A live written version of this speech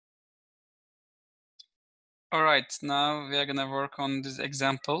All right, now we are gonna work on this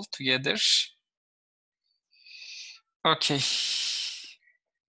example together. Okay.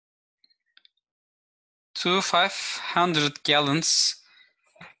 500 gallons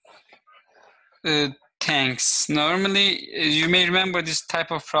tanks. Normally, you may remember this type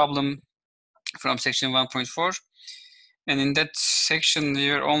of problem from section 1.4. And in that section,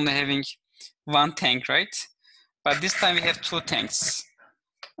 you're only having one tank, right? But this time we have two tanks.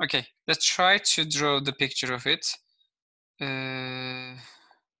 Okay, let's try to draw the picture of it. Okay,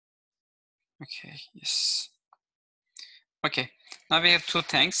 yes. Okay, now we have two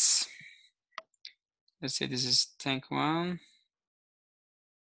tanks. Let's say this is tank 1.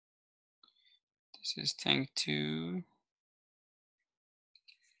 This is tank 2.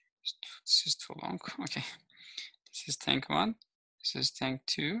 This is too long. Okay, this is tank 1. This is tank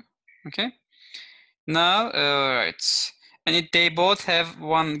 2. Okay. Now, all right. And they both have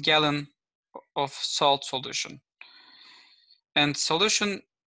 1 gallon of salt solution. And solution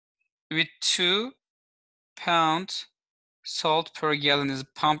with 2 pounds salt per gallon is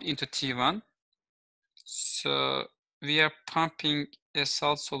pumped into T1. So we are pumping a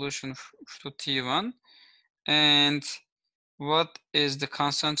salt solution to T1. And what is the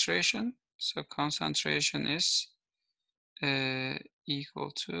concentration? So concentration is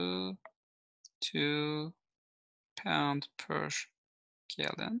equal to 2 pounds per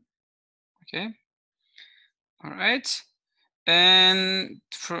gallon. Okay. All right. And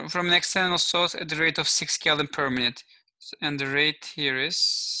from an external source at the rate of 6 gallons per minute. And the rate here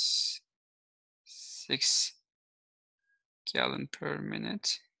is 6 gallons per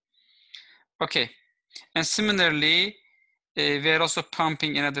minute. Okay. And similarly, we are also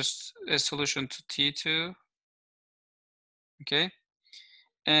pumping another solution to T2. Okay.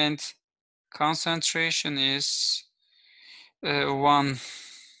 And concentration is 1.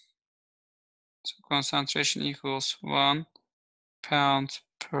 So concentration equals 1 pound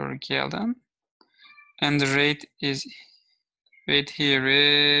per gallon. And the rate here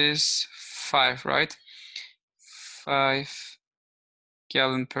is 5, right? 5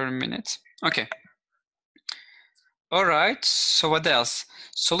 gallon per minute. Okay. All right, so what else?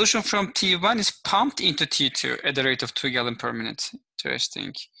 Solution from T1 is pumped into T2 at the rate of 2 gallon per minute.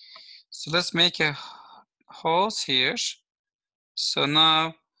 Interesting. So let's make a hose here. So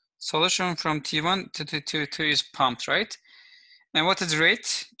now solution from T1 to T2 is pumped, right? And what is the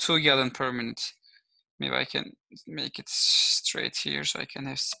rate? 2 gallon per minute. Maybe I can make it straight here so I can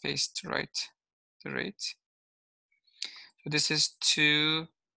have space to write the rate. So this is 2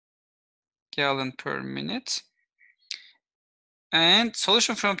 gallon per minute. And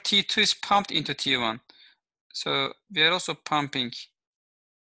solution from T2 is pumped into T1. So we are also pumping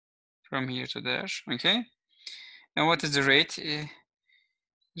from here to there, okay? And what is the rate? The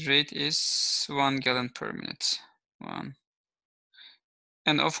rate is 1 gallon per minute. 1.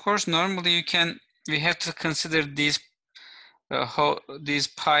 And of course, normally we have to consider these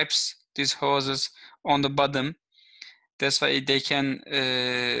pipes, these hoses on the bottom. That's why they can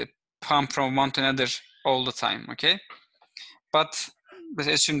pump from one to another all the time, okay? But let's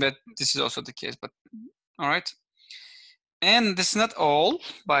assume that this is also the case, but all right. And this is not all,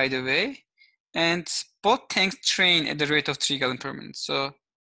 by the way. And both tanks drain at the rate of 3 gallons per minute. So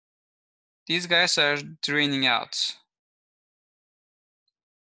these guys are draining out.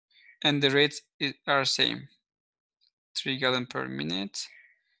 And the rates are same. 3 gallons per minute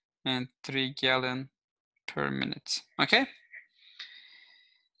and 3 gallons per minute. Okay?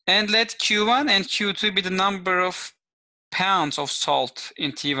 And let Q1 and Q2 be the number of pounds of salt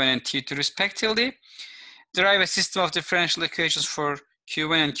in T1 and T2 respectively. Derive a system of differential equations for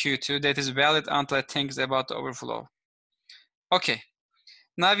Q1 and Q2 that is valid until a tank is about to overflow. Okay,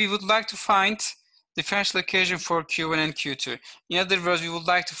 now we would like to find differential equation for Q1 and Q2. In other words, we would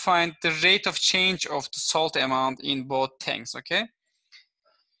like to find the rate of change of the salt amount in both tanks, okay?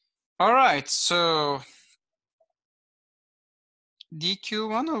 All right, so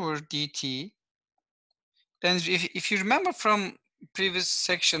dQ1 over dt. And if you remember from previous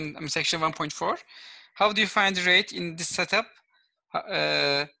section, section 1.4, how do you find the rate in this setup?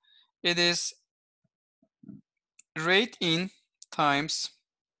 It is rate in times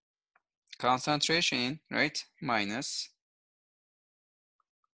concentration in, right? Minus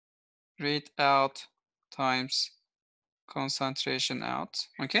rate out times concentration out,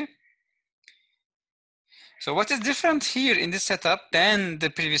 okay? So what is different here in this setup than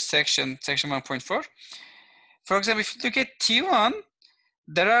the previous section, section 1.4? For example, if you look at T1,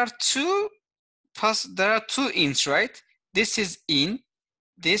 there are two ins, right? This is in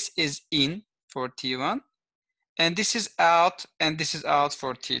for T1, and this is out, and this is out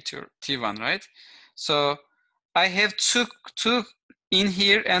for T1, right? So I have two in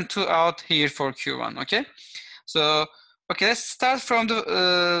here and two out here for Q1, okay? So, okay, let's start from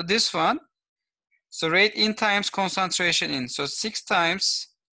the this one. So rate in times concentration in. So 6 times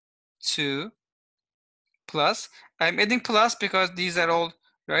 2 plus. I'm adding plus because these are all,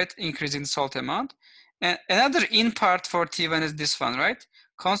 right, increasing the salt amount. And another in part for T1 is this one, right?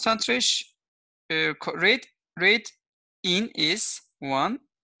 Concentration rate in is 1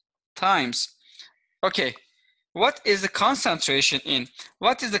 times. Okay, what is the concentration in?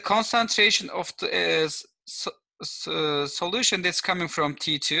 What is the concentration of the solution that's coming from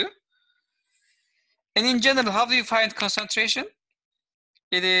T2? And in general, how do you find concentration?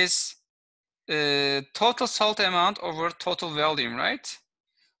 It is total salt amount over total volume, right?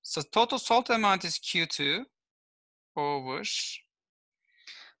 So total salt amount is Q2 over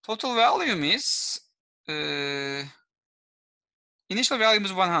total volume is initial volume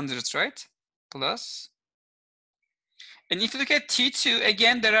is 100, right? Plus. And if you look at T2,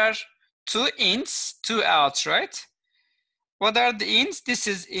 again, there are two ins, two outs, right? What are the ins? This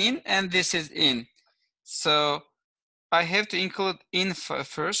is in and this is in. So I have to include in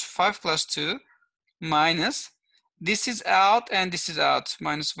first, 5 plus 2 minus, this is out and this is out,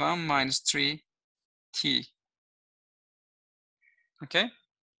 minus 1 minus 3 T. Okay?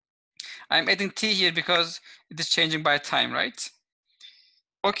 I'm adding T here because it is changing by time, right?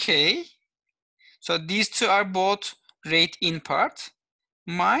 Okay. So these two are both rate in part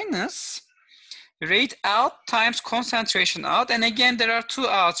minus rate out times concentration out. And again, there are two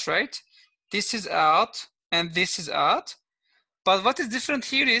outs, right? This is out and this is out. But what is different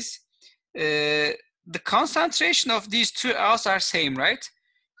here is the concentration of these two outs are same, right?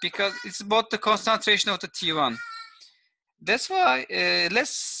 Because it's both the concentration of the T1. That's why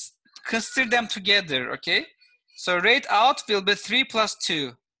let's consider them together, okay? So rate out will be 3 plus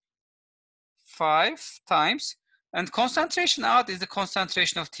 2, 5 times. And concentration out is the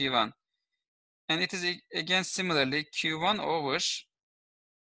concentration of T1. And it is again similarly Q1 over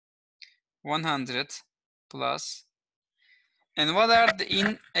 100 plus. And what are the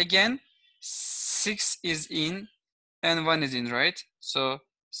in again? 6 is in and 1 is in, right? So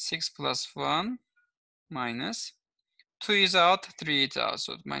 6 plus 1 minus 2 is out, 3 is out.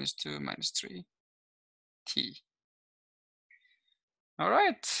 So minus 2 minus 3 T. All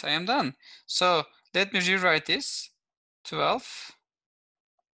right, I am done. So let me rewrite this. 12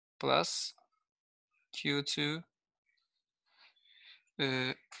 plus Q2.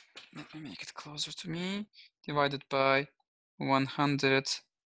 Let me make it closer to me. Divided by 100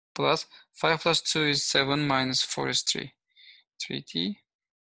 plus 5 plus 2 is 7 minus 4 is 3. 3T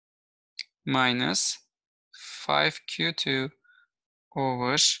minus 5Q2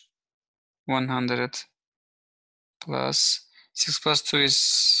 over 100 plus 6 plus 2 is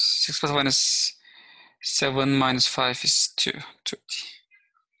 6 plus 1 is 7 minus 5 is 2. 2T.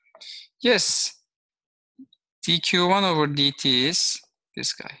 Yes, dq1 over dt is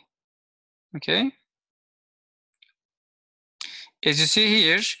this guy. Okay. As you see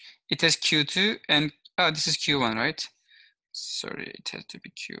here, it has Q2 and this is Q1, right? Sorry, it has to be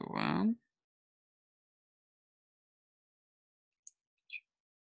Q1.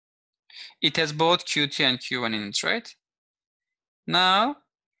 It has both Q2 and Q1 in it, right? Now,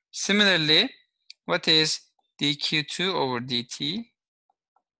 similarly, what is dq2 over dt?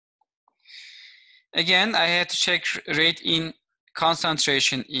 Again, I had to check rate in,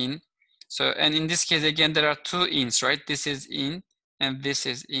 concentration in. So, and in this case, again, there are two ins, right? This is in and this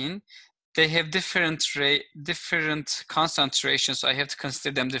is in. They have different concentrations, so I have to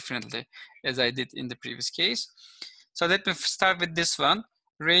consider them differently as I did in the previous case. So let me start with this one.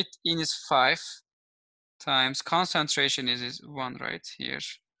 Rate in is 5 times concentration is 1 right here.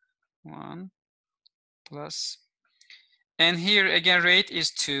 1 plus. And here again, rate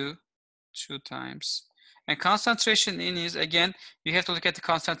is 2 times. And concentration in is, again, you have to look at the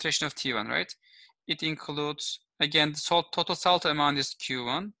concentration of T1, right? It includes, again, the total salt amount is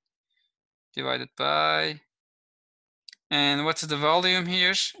Q1 divided by, and what's the volume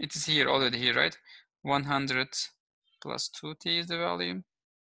here? It is here, already here, right? 100 plus 2T is the volume.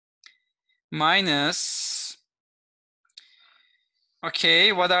 Minus,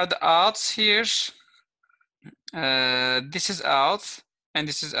 okay, what are the outs here? This is out and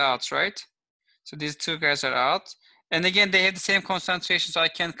this is out, right? So these two guys are out. And again, they have the same concentration, so I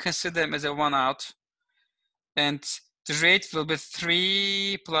can consider them as a 1 out. And the rate will be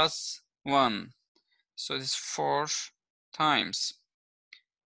 3 plus 1. So it's 4 times.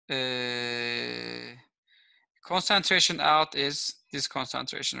 Concentration out is this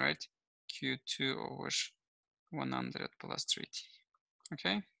concentration, right? Q2 over 100 plus 3T.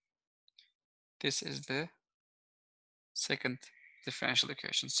 Okay? This is the second differential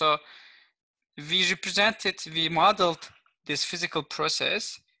equation. So we modeled this physical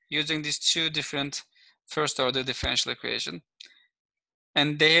process using these two different first order differential equation.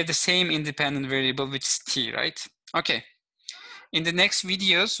 And they have the same independent variable, which is t, right? Okay. In the next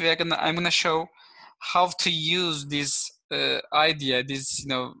videos, I'm gonna show how to use this idea,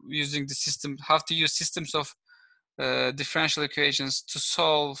 using the system, how to use systems of differential equations to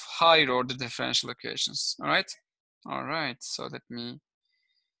solve higher order differential equations. All right. So let me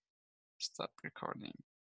stop recording.